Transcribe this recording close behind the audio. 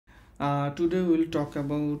Today we'll talk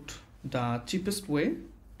about the cheapest way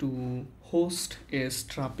to host a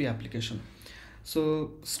Strapi application.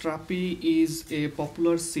 So Strapi is a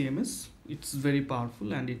popular CMS. It's very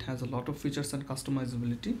powerful and it has a lot of features and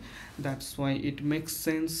customizability. That's why it makes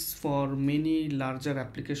sense for many larger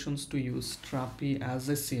applications to use Strapi as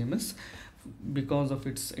a CMS because of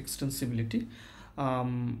its extensibility.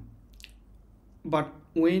 Um, but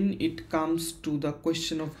when it comes to the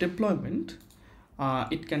question of deployment,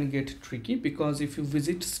 it can get tricky, because if you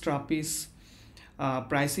visit Strapi's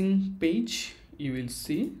pricing page, you will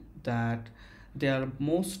see that their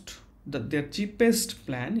cheapest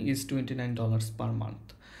plan is $29 per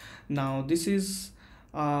month. Now this is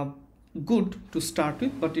uh, good to start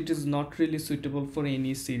with, but it is not really suitable for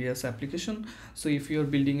any serious application. So if you're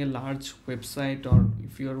building a large website, or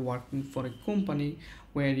if you're working for a company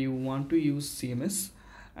where you want to use CMS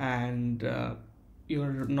and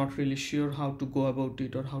you're not really sure how to go about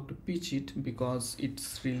it or how to pitch it, because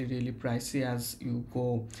it's really pricey as you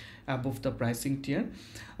go above the pricing tier,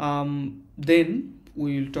 then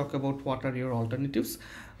we will talk about what are your alternatives.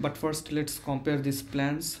 But first, let's compare these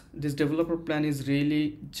plans. This developer plan is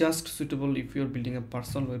really just suitable if you're building a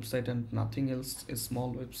personal website and nothing else, a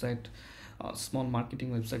small website, small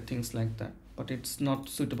marketing website, things like that. But it's not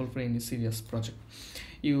suitable for any serious project.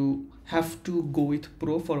 You have to go with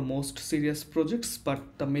Pro for most serious projects,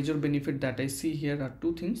 but the major benefit that I see here are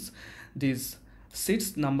two things: these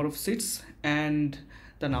seats, number of seats, and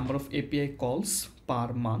the number of API calls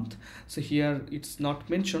per month. So here it's not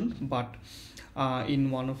mentioned, but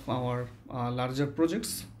in one of our larger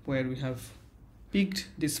projects where we have picked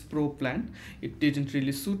this Pro plan, it didn't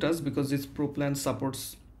really suit us because this Pro plan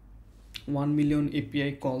supports 1 million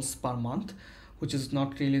API calls per month, which is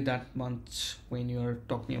not really that much when you're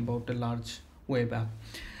talking about a large web app.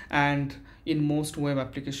 And in most web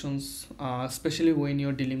applications, especially when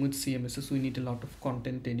you're dealing with CMSs, we need a lot of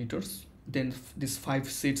content editors. Then these 5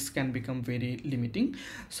 seats can become very limiting.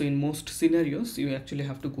 So in most scenarios, you actually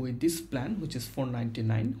have to go with this plan, which is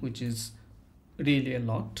 $4.99, which is really a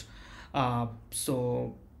lot.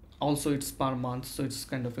 So also it's per month, so it's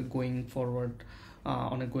kind of a going forward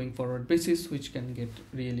on a going forward basis, which can get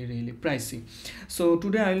really pricey. So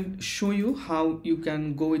today I'll show you how you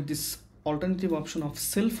can go with this alternative option of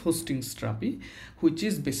self-hosting Strapi, which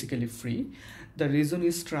is basically free. The reason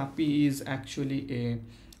is Strapi is actually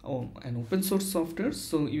an open source software,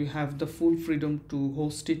 so you have the full freedom to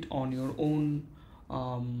host it on your own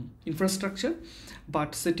infrastructure.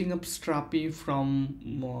 But setting up Strapi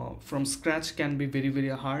from scratch can be very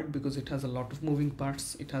hard, because it has a lot of moving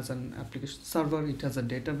parts. It has an application server, it has a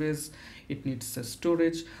database, it needs a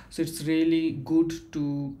storage. So it's really good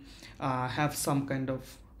to have some kind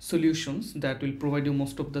of solutions that will provide you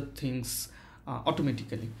most of the things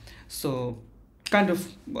automatically. So kind of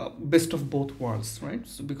best of both worlds, right?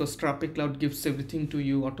 So because Strapi Cloud gives everything to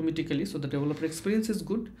you automatically, so the developer experience is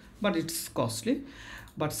good, but it's costly.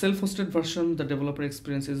 But self-hosted version, the developer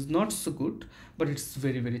experience is not so good, but it's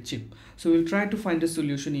very cheap. So we'll try to find a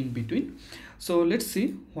solution in between. So let's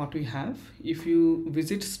see what we have. If you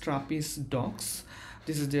visit Strapi's docs,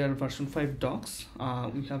 this is their version 5 docs.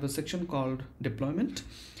 We have a section called deployment.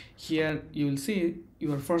 Here you will see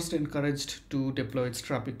you are first encouraged to deploy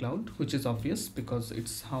Strapi Cloud, which is obvious because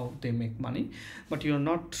it's how they make money. But you're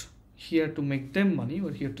not here to make them money,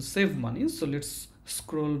 you're here to save money. So let's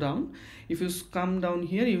scroll down. If you come down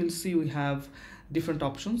here, you will see we have different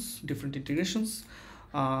options, different integrations.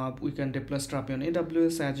 We can deploy Strapi on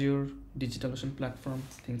AWS, Azure, DigitalOcean platform,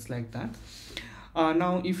 things like that.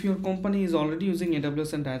 Now if your company is already using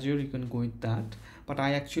AWS and Azure, you can go with that. But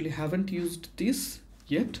I actually haven't used this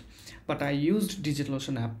yet, but I used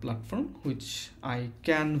DigitalOcean app platform, which I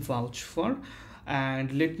can vouch for.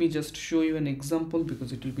 And let me just show you an example,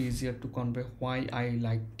 because it will be easier to convey why I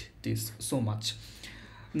liked this so much.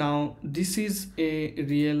 Now this is a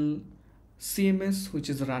real CMS which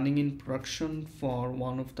is running in production for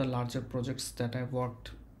one of the larger projects that I've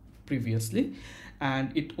worked previously,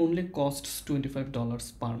 and it only costs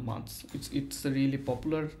 $25 per month. It's a really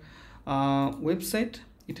popular website.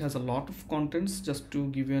 It has a lot of contents. Just to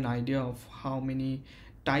give you an idea of how many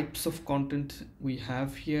types of content we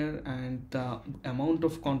have here, and the amount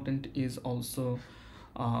of content is also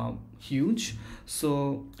huge.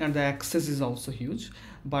 So, and the access is also huge.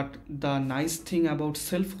 But the nice thing about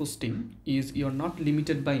self-hosting is you're not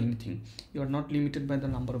limited by anything. You're not limited by the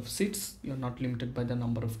number of seats, you're not limited by the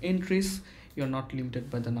number of entries, you're not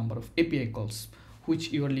limited by the number of API calls,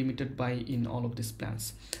 which you are limited by in all of these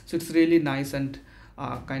plans. So it's really nice, and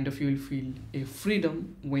kind of you will feel a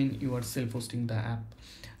freedom when you are self-hosting the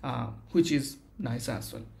app, which is nice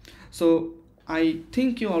as well. So I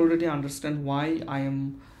think you already understand why I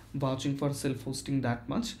am vouching for self-hosting that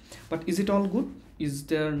much. But is it all good? Is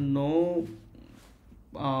there no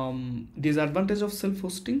disadvantage of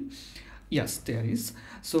self-hosting? Yes, there is.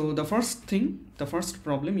 So the first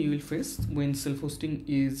problem you will face when self-hosting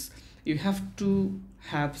is you have to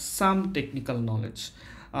have some technical knowledge.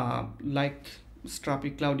 Like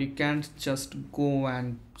Strapi Cloud, you can't just go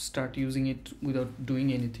and start using it without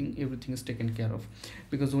doing anything. Everything is taken care of,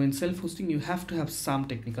 because when self-hosting you have to have some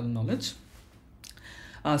technical knowledge.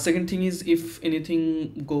 Second thing is, if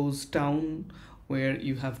anything goes down where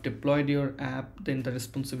you have deployed your app, then the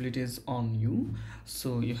responsibility is on you.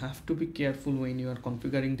 So you have to be careful when you are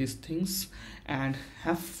configuring these things, and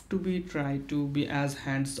have to be try to be as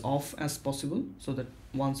hands off as possible, so that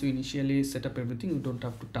once you initially set up everything, you don't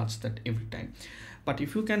have to touch that every time. But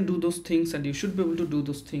if you can do those things, and you should be able to do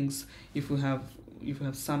those things if you have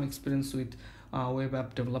some experience with web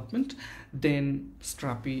app development, then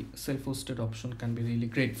Strapi self-hosted option can be really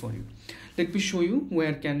great for you. Let me show you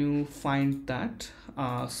where can you find that.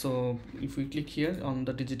 So if we click here on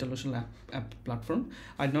the DigitalOcean app platform,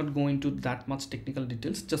 I'll not go into that much technical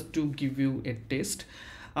details, just to give you a taste.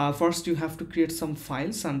 First, you have to create some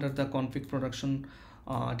files under the config production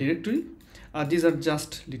directory. These are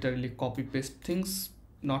just literally copy paste things,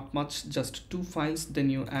 not much, just 2 files. Then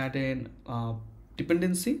you add an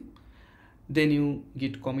dependency, then you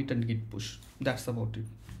git commit and git push. That's about it.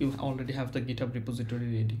 You already have the GitHub repository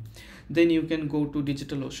ready. Then you can go to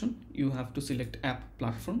DigitalOcean. You have to select app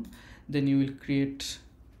platform. Then you will create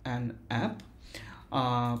an app.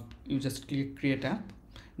 You just click create app.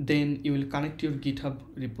 Then you will connect your GitHub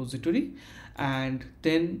repository, and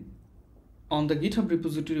then on the GitHub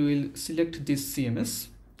repository you will select this CMS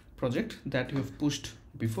project that you have pushed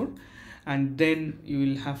before, and then you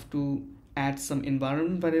will have to add some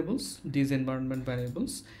environment variables. These environment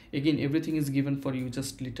variables, again, everything is given for you,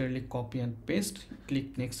 just literally copy and paste,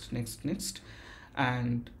 click next, next, next,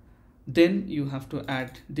 and then you have to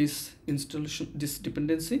add this installation, this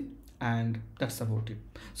dependency, and that's about it.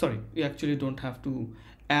 Sorry, you actually don't have to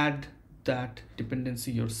add that dependency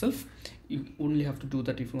yourself. You only have to do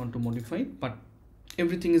that if you want to modify it, but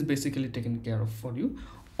everything is basically taken care of for you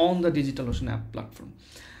on the DigitalOcean app platform.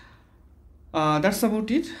 That's about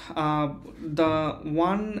it. The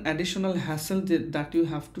one additional hassle that you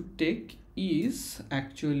have to take is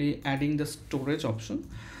actually adding the storage option.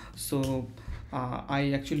 So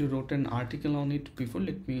I actually wrote an article on it before.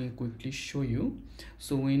 Let me quickly show you.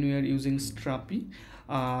 So when we are using Strapi,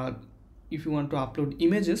 if you want to upload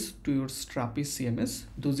images to your Strapi CMS,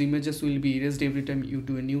 those images will be erased every time you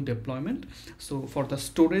do a new deployment. So for the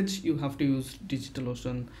storage, you have to use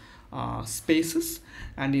DigitalOcean spaces,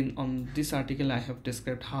 and on this article I have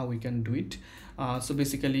described how we can do it. So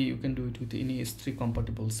basically you can do it with any S3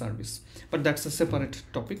 compatible service, but that's a separate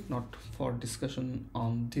topic, not for discussion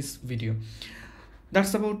on this video.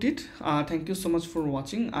 That's about it. Thank you so much for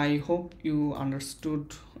watching. I hope you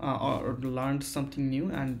understood or learned something new,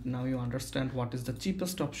 and now you understand what is the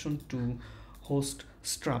cheapest option to host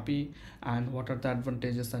Strapi and what are the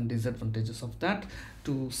advantages and disadvantages of that.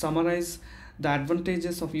 To summarize, the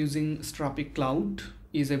advantages of using Strapi Cloud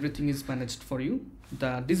is everything is managed for you.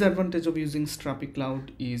 The disadvantage of using Strapi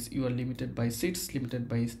Cloud is you are limited by seats, limited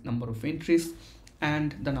by number of entries,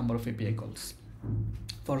 and the number of API calls.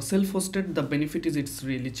 For self-hosted, the benefit is it's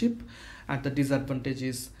really cheap, and the disadvantage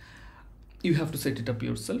is you have to set it up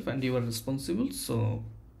yourself and you are responsible, so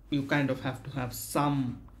you kind of have to have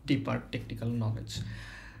some deeper technical knowledge.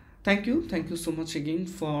 Thank you so much again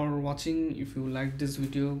for watching. If you like this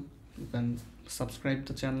video, you can subscribe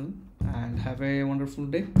the channel, and have a wonderful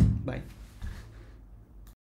day. Bye.